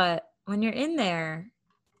 but when you're in there,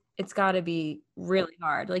 it's got to be really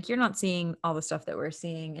hard. Like, you're not seeing all the stuff that we're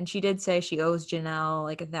seeing. And she did say she owes Janelle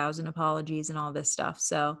like 1,000 apologies and all this stuff.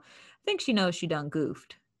 So I think she knows she done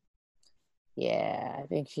goofed. Yeah, I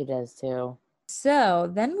think she does too.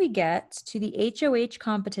 So then we get to the HOH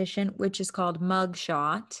competition, which is called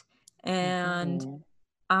Mugshot. And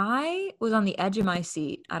I was on the edge of my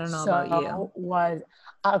seat. I don't know about you.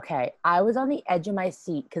 I was on the edge of my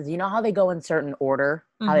seat because you know how they go in certain order,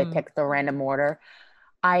 how they pick the random order.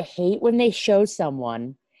 I hate when they show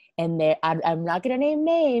someone and I'm not going to name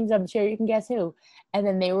names. I'm sure you can guess who. And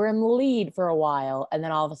then they were in the lead for a while. And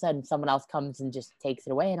then all of a sudden someone else comes and just takes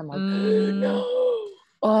it away. And I'm like, no.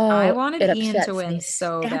 Oh, I wanted Ian to win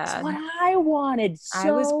so bad. That's what I wanted.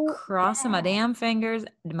 I was crossing my damn fingers,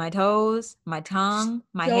 my toes, my tongue,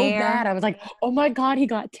 my hair. So bad. I was like, oh my God, he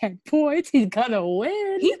got 10 points. He's going to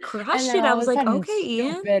win. He crushed it. I was like, okay,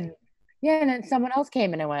 Ian. Yeah, and then someone else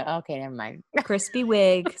came and I went, okay, never mind. Crispy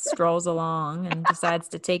Wig strolls along and decides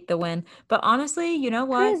to take the win. But honestly, you know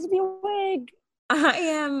what? Crispy Wig.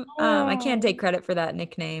 I can't take credit for that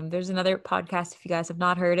nickname. There's another podcast, if you guys have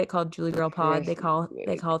not heard it, called Julie Girl Pod. They call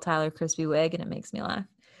Tyler Crispy Wig, and it makes me laugh.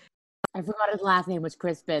 I forgot his last name was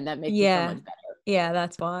Crispin. That makes it so much better. Yeah,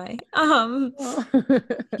 that's why.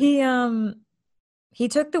 He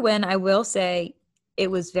took the win. I will say it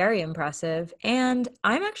was very impressive, and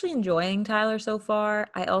I'm actually enjoying Tyler so far.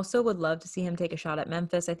 I also would love to see him take a shot at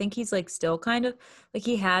Memphis. I think he's like still kind of like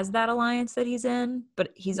he has that alliance that he's in, but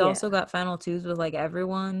he's also got final twos with like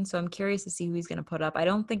everyone. So I'm curious to see who he's going to put up. I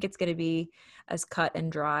don't think it's going to be as cut and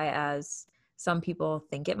dry as some people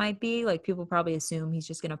think it might be. Like, people probably assume he's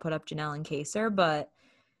just going to put up Janelle and Kaysar, but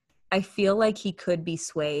I feel like he could be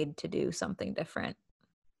swayed to do something different.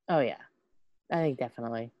 Oh yeah, I think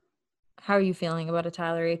definitely. How are you feeling about a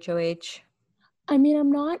Tyler HOH? I mean,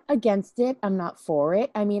 I'm not against it. I'm not for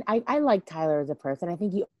it. I mean, I like Tyler as a person. I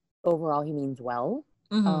think overall he means well.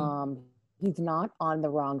 He's not on the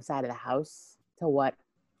wrong side of the house to what,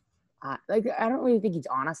 I don't really think he's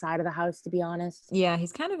on a side of the house, to be honest. Yeah,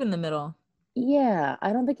 he's kind of in the middle. Yeah,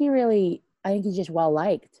 I think he's just well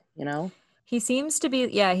liked, you know? He seems to be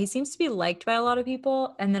liked by a lot of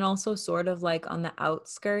people, and then also sort of like on the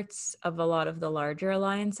outskirts of a lot of the larger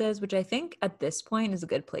alliances, which I think at this point is a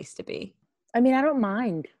good place to be. I mean, I don't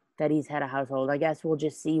mind that he's head of household. I guess we'll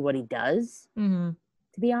just see what he does. To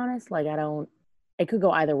be honest, like, it could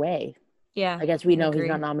go either way. Yeah. I guess we know he's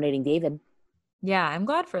not nominating David. Yeah, I'm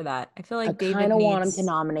glad for that. I feel like David kind of want him to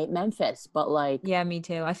nominate Memphis, but like... Yeah, me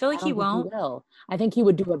too. I feel like he won't. He will. I think he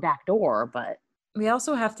would do a backdoor, but... We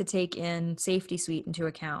also have to take in Safety Suite into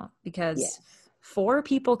account because 4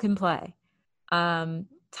 people can play.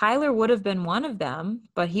 Tyler would have been one of them,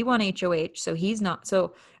 but he won HOH, so he's not.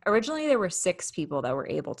 So originally there were 6 people that were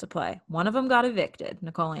able to play. One of them got evicted,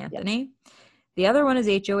 Nicole Anthony. Yep. The other one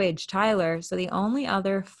is HOH, Tyler. So the only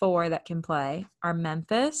other 4 that can play are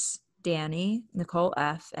Memphis, Danny, Nicole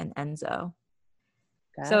F., and Enzo.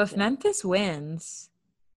 Gotcha. So if Memphis wins,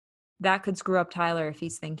 that could screw up Tyler if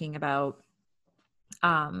he's thinking about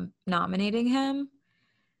nominating him.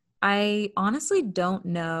 I honestly don't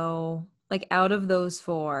know, like, out of those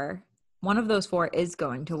 4, one of those 4 is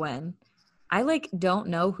going to win. I don't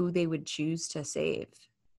know who they would choose to save.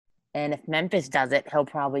 And if Memphis does it, he'll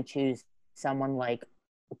probably choose someone like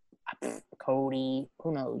Cody.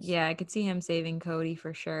 Who knows? Yeah, I could see him saving Cody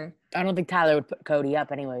for sure. I don't think Tyler would put Cody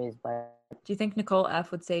up anyways, but... Do you think Nicole F.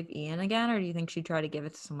 would save Ian again, or do you think she'd try to give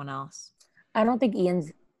it to someone else? I don't think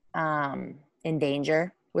Ian's in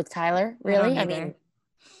danger with Tyler, really. I mean,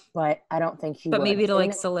 but I don't think she would. But maybe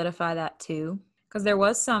to solidify that too. Because there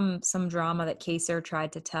was some drama that Kaysar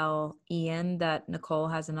tried to tell Ian that Nicole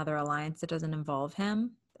has another alliance that doesn't involve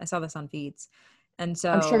him. I saw this on feeds. And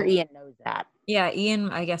so I'm sure Ian knows that. Yeah,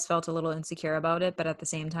 Ian, I guess, felt a little insecure about it, but at the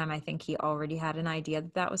same time, I think he already had an idea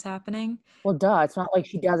that was happening. Well, duh. It's not like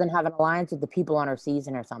she doesn't have an alliance with the people on her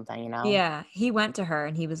season or something, you know? Yeah, he went to her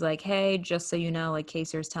and he was like, hey, just so you know,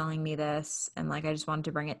 Kaysar's telling me this, and I just wanted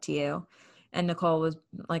to bring it to you. And Nicole was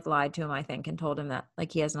lied to him, I think, and told him that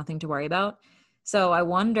he has nothing to worry about. So I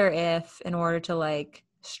wonder if in order to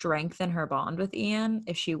strengthen her bond with Ian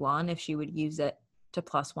if she won, if she would use it to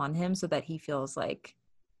 +1 him so that he feels like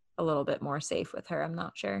a little bit more safe with her. I'm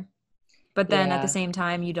not sure. But then at the same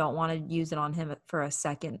time, you don't want to use it on him for a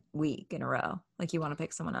second week in a row. Like, you want to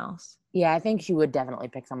pick someone else. Yeah, I think she would definitely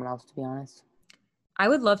pick someone else, to be honest. I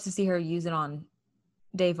would love to see her use it on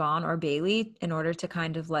Da'Vonne or Bailey in order to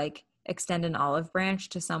kind of like extend an olive branch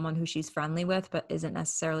to someone who she's friendly with but isn't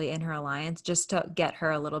necessarily in her alliance, just to get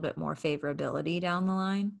her a little bit more favorability down the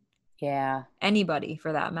line. Yeah. Anybody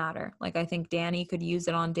for that matter. Like, I think Danny could use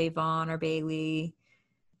it on Da'Vonne or Bailey.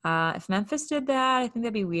 If Memphis did that, I think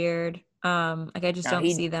that'd be weird. Like, I just don't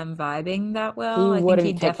see them vibing that well. He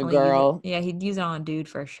wouldn't pick a girl. He'd use it on a dude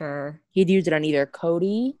for sure. He'd use it on either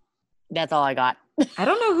Cody. That's all I got. I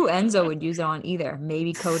don't know who Enzo would use it on either.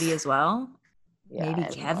 Maybe Cody as well. Yeah,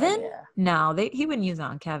 maybe Kevin? No, he wouldn't use it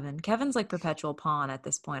on Kevin. Kevin's like perpetual pawn at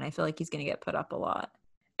this point. I feel like he's going to get put up a lot.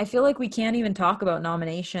 I feel like we can't even talk about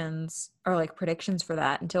nominations or like predictions for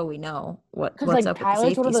that until we know what's up with the safety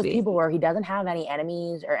Tyler's one of those suite. people where he doesn't have any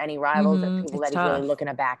enemies or any rivals or people that he's really looking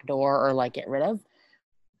to backdoor or like get rid of.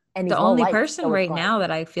 And the only person right now that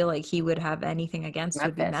I feel like he would have anything against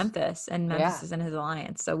would be Memphis, and Memphis is in his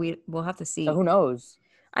alliance. So we'll have to see. So who knows?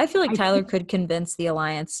 I feel like Tyler could convince the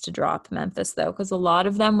alliance to drop Memphis though, because a lot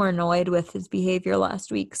of them were annoyed with his behavior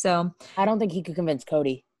last week. So I don't think he could convince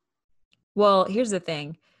Cody. Well, here's the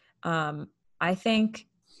thing. I think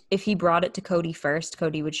if he brought it to Cody first,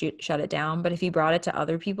 Cody would shut it down. But if he brought it to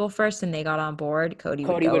other people first and they got on board, Cody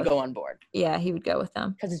would go on board. Yeah, he would go with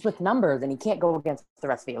them. Because it's with numbers and he can't go against the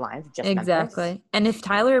rest of the alliance. Just exactly. Memphis. And if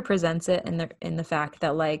Tyler presents it in the fact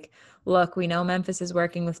that, like, look, we know Memphis is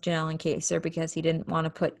working with Janelle and Kaser because he didn't want to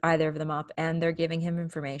put either of them up, and they're giving him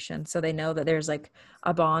information. So they know that there's like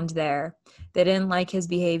a bond there. They didn't like his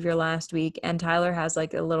behavior last week, and Tyler has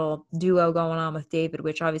like a little duo going on with David,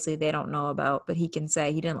 which obviously they don't know about, but he can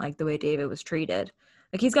say he didn't like the way David was treated.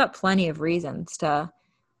 Like, he's got plenty of reasons to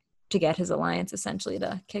get his alliance essentially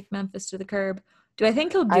to kick Memphis to the curb. Do I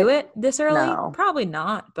think he'll do it this early? No. Probably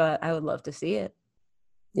not, but I would love to see it.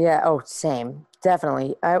 Yeah. Oh, same.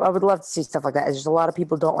 Definitely. I would love to see stuff like that. It's just a lot of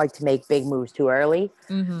people don't like to make big moves too early.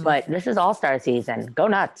 Mm-hmm. But this is All-Star season. Go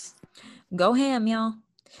nuts. Go ham, y'all.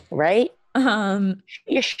 Right?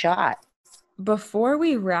 Your shot. Before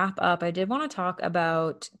we wrap up, I did want to talk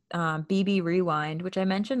about BB Rewind, which I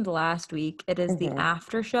mentioned last week. It is the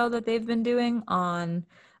after show that they've been doing on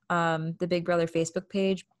the Big Brother Facebook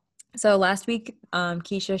page. So last week,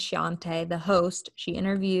 Keisha Shante, the host, she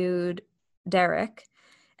interviewed Derek.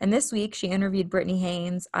 And this week, she interviewed Brittany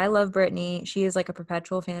Haynes. I love Brittany. She is like a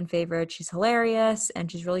perpetual fan favorite. She's hilarious,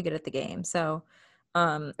 and she's really good at the game. So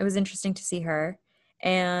it was interesting to see her.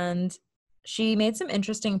 And she made some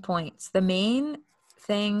interesting points. The main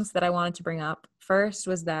things that I wanted to bring up first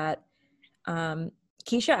was that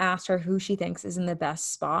Keisha asked her who she thinks is in the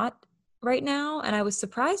best spot right now, and I was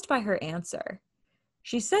surprised by her answer.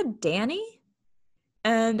 She said Danny.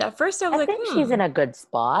 And at first I was like, she's in a good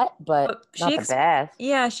spot, but not the best.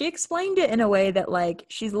 Yeah, she explained it in a way that, like,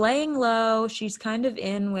 she's laying low. She's kind of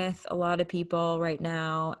in with a lot of people right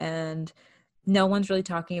now, and no one's really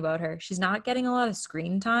talking about her. She's not getting a lot of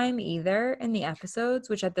screen time either in the episodes,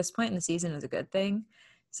 which at this point in the season is a good thing.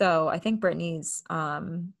 So I think Brittany's,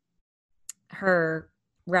 her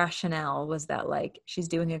rationale was that, like, she's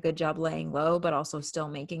doing a good job laying low but also still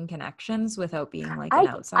making connections without being like an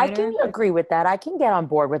outsider. I can agree with that. I can get on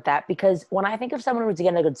board with that, because when I think of someone who's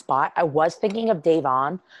in a good spot, I was thinking of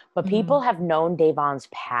Da'Vonne, but people have known Da'Vonne's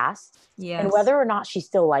past. Yes. And whether or not she's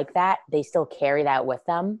still like that, they still carry that with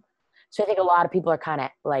them. So I think a lot of people are kind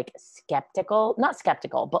of like skeptical, not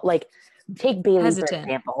skeptical, but like take Bailey for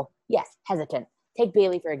example. Yes, hesitant. Take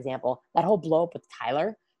Bailey for example. That whole blow up with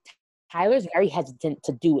Tyler. Tyler's very hesitant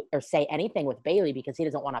to do or say anything with Bailey because he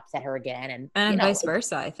doesn't want to upset her again. And vice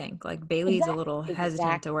versa, I think. Like, Bailey's a little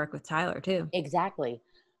hesitant to work with Tyler, too. Exactly.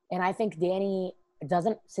 And I think Danny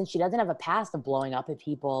since she doesn't have a past of blowing up at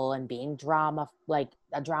people and being like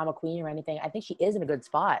a drama queen or anything, I think she is in a good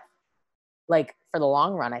spot. Like, for the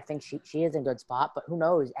long run, I think she is in a good spot, but who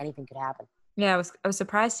knows? Anything could happen. Yeah, I was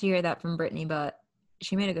surprised to hear that from Brittany, but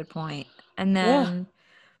she made a good point. And then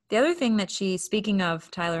the other thing that speaking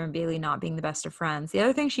of Tyler and Bailey not being the best of friends, the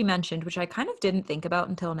other thing she mentioned, which I kind of didn't think about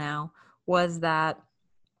until now, was that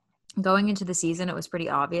going into the season, it was pretty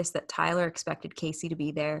obvious that Tyler expected Casey to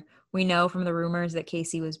be there. We know from the rumors that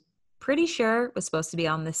Casey was pretty sure was supposed to be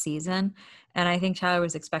on this season. And I think Tyler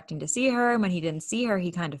was expecting to see her. And when he didn't see her,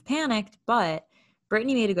 he kind of panicked. But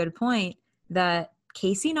Brittany made a good point that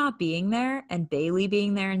Casey not being there and Bailey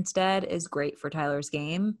being there instead is great for Tyler's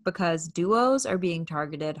game, because duos are being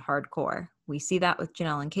targeted hardcore. We see that with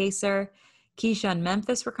Janelle and Kaser. Keisha and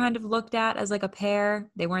Memphis were kind of looked at as like a pair.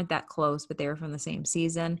 They weren't that close, but they were from the same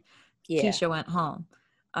season. Yeah. Keisha went home.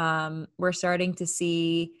 We're starting to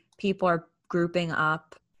see people are grouping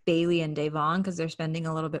up Bailey and Da'Vonne because they're spending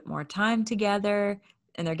a little bit more time together,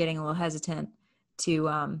 and they're getting a little hesitant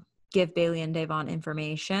to give Bailey and Da'Vonne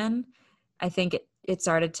information. I think it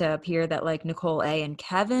started to appear that like Nicole A. and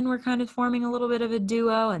Kevin were kind of forming a little bit of a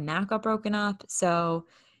duo, and that got broken up. So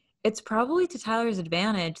it's probably to Tyler's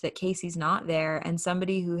advantage that Casey's not there, and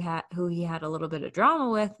somebody who he had a little bit of drama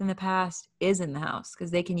with in the past is in the house,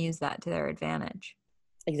 because they can use that to their advantage.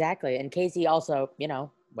 Exactly. And Casey also,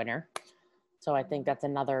 winner. So I think that's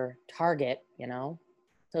another target, So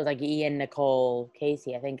it's like Ian, Nicole,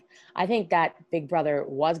 Casey. I think that Big Brother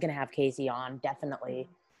was going to have Casey on, definitely.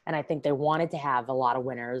 And I think they wanted to have a lot of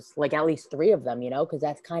winners, like at least 3 of them, because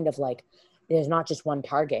that's kind of like, there's not just one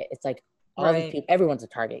target. It's like all these people, everyone's a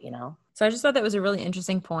target, So I just thought that was a really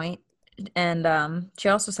interesting point. And she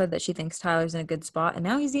also said that she thinks Tyler's in a good spot. And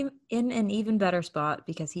now he's in an even better spot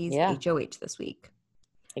because he's HOH this week.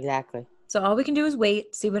 Exactly. So all we can do is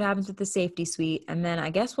wait, see what happens with the safety suite. And then I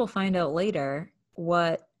guess we'll find out later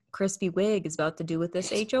what Crispy Wig is about to do with this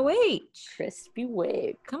HOH. Crispy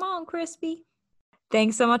Wig. Come on, Crispy.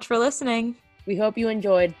 Thanks so much for listening. We hope you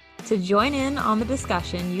enjoyed. To join in on the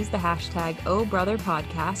discussion, use the hashtag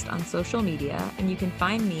 #OhBrotherPodcast on social media, and you can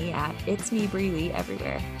find me at It's Me Breely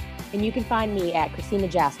everywhere. And you can find me at Christina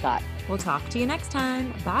Jascott. We'll talk to you next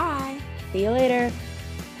time. Bye. See you later.